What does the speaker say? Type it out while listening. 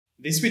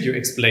This video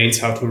explains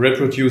how to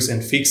reproduce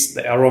and fix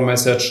the error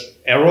message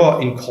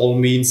 "error in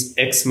colMeans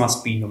x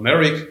must be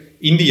numeric"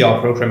 in the R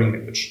programming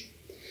language.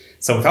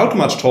 So without too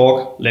much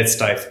talk, let's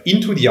dive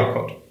into the R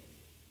code.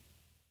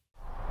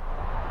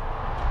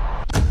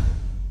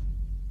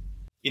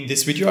 In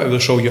this video I will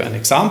show you an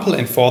example,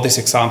 and for this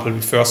example we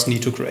first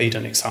need to create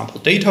an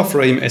example data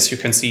frame, as you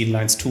can see in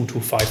lines 2 to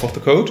 5 of the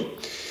code.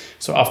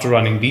 So after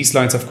running these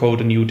lines of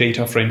code, a new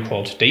data frame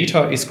called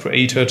data is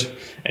created,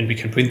 and we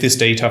can print this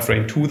data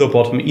frame to the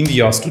bottom in the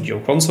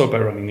RStudio console by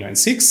running line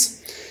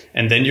 6.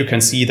 And then you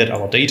can see that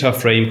our data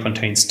frame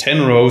contains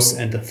 10 rows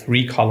and the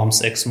 3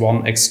 columns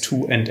x1,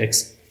 x2 and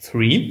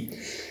x3.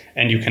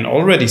 And you can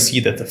already see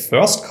that the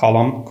first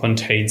column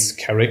contains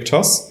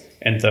characters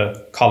and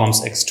the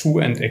columns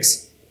x2 and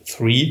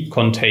x3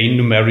 contain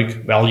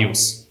numeric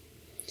values.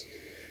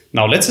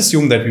 Now let's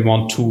assume that we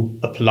want to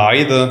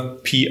apply the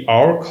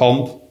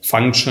prcomp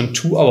function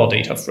to our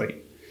data frame.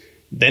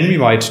 Then we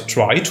might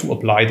try to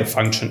apply the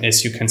function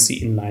as you can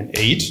see in line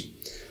 8.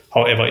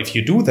 However, if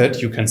you do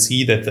that, you can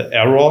see that the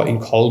error in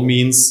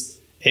colMeans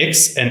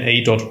x and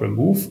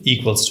a.remove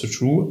equals to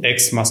true,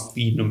 x must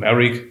be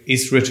numeric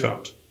is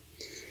returned.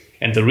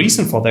 And the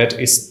reason for that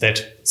is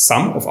that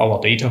some of our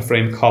data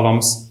frame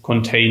columns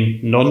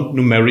contain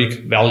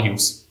non-numeric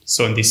values.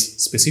 So in this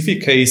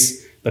specific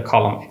case, the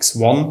column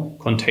x1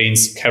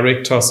 contains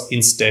characters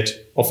instead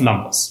of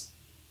numbers.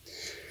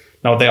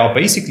 Now there are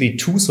basically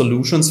two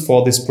solutions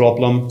for this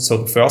problem. So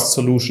the first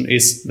solution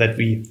is that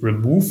we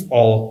remove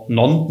all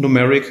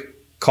non-numeric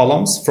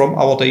columns from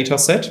our data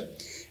set.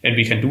 And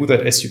we can do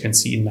that as you can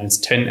see in lines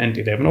 10 and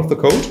 11 of the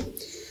code.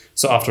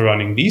 So after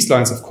running these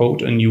lines of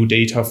code, a new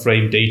data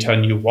frame data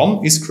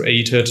new1 is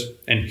created,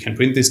 and we can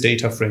print this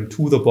data frame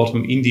to the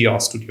bottom in the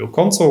RStudio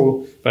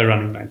console by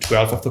running line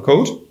 12 of the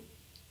code.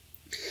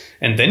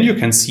 And then you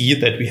can see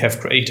that we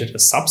have created a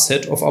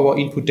subset of our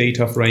input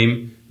data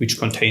frame, which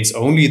contains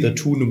only the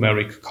two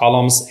numeric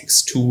columns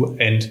x2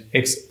 and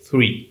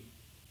x3.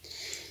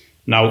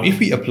 Now, if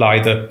we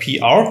apply the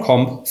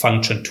prcomp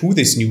function to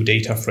this new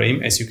data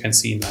frame, as you can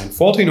see in line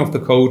 14 of the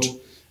code,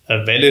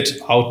 a valid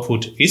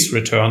output is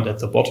returned at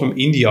the bottom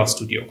in the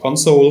RStudio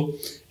console,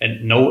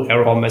 and no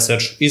error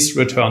message is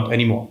returned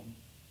anymore.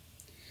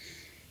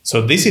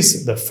 So this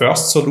is the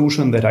first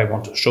solution that I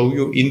want to show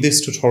you in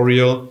this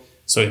tutorial.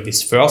 So in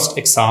this first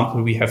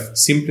example, we have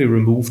simply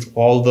removed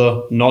all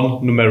the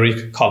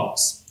non-numeric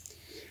columns.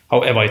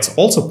 However, it's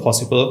also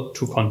possible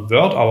to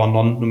convert our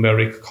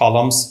non-numeric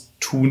columns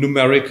to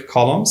numeric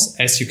columns,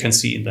 as you can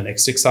see in the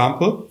next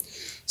example.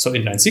 So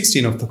in line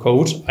 16 of the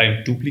code,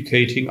 I'm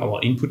duplicating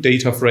our input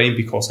data frame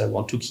because I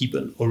want to keep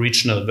an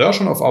original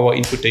version of our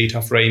input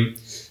data frame.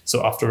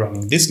 So after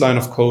running this line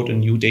of code, a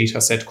new data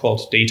set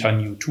called data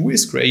new2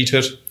 is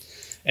created.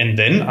 And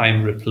then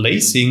I'm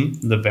replacing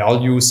the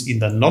values in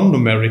the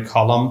non-numeric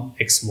column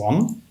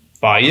x1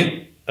 by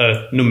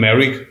a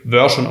numeric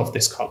version of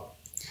this column.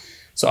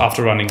 So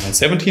after running line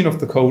 17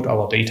 of the code,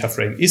 our data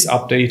frame is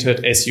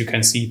updated, as you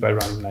can see by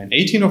running line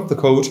 18 of the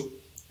code.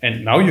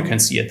 And now you can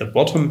see at the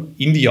bottom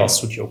in the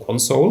RStudio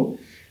console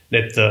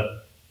that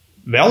the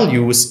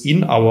values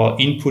in our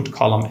input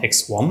column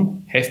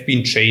x1 have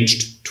been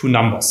changed to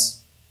numbers.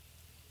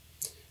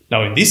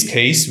 Now in this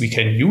case, we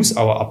can use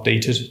our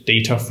updated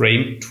data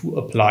frame to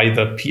apply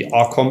the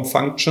prcomp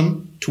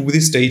function to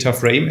this data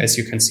frame, as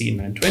you can see in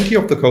line 20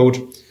 of the code.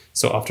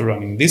 So after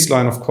running this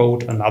line of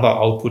code, another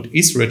output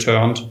is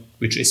returned,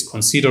 which is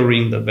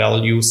considering the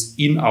values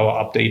in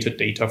our updated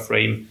data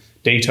frame,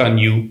 data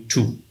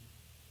new2.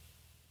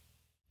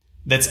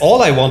 That's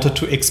all I wanted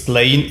to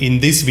explain in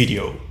this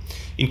video.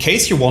 In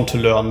case you want to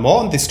learn more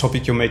on this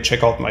topic, you may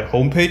check out my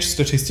homepage,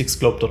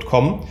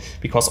 statisticsglobe.com,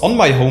 because on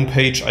my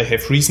homepage I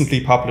have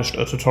recently published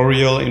a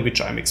tutorial in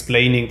which I'm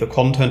explaining the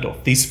content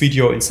of this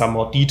video in some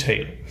more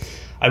detail.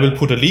 I will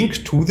put a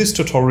link to this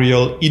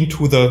tutorial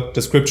into the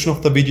description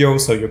of the video,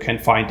 so you can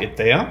find it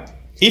there.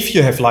 If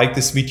you have liked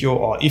this video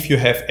or if you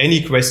have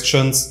any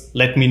questions,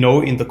 let me know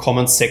in the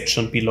comments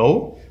section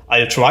below.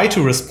 I'll try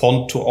to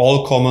respond to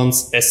all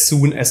comments as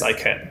soon as I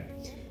can.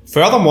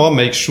 Furthermore,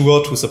 make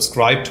sure to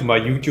subscribe to my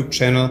YouTube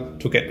channel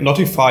to get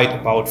notified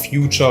about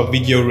future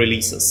video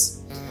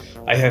releases.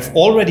 I have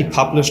already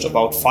published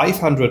about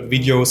 500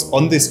 videos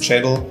on this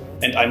channel,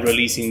 and I'm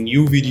releasing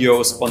new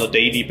videos on a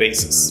daily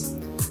basis.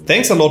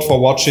 Thanks a lot for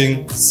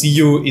watching. See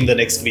you in the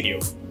next video.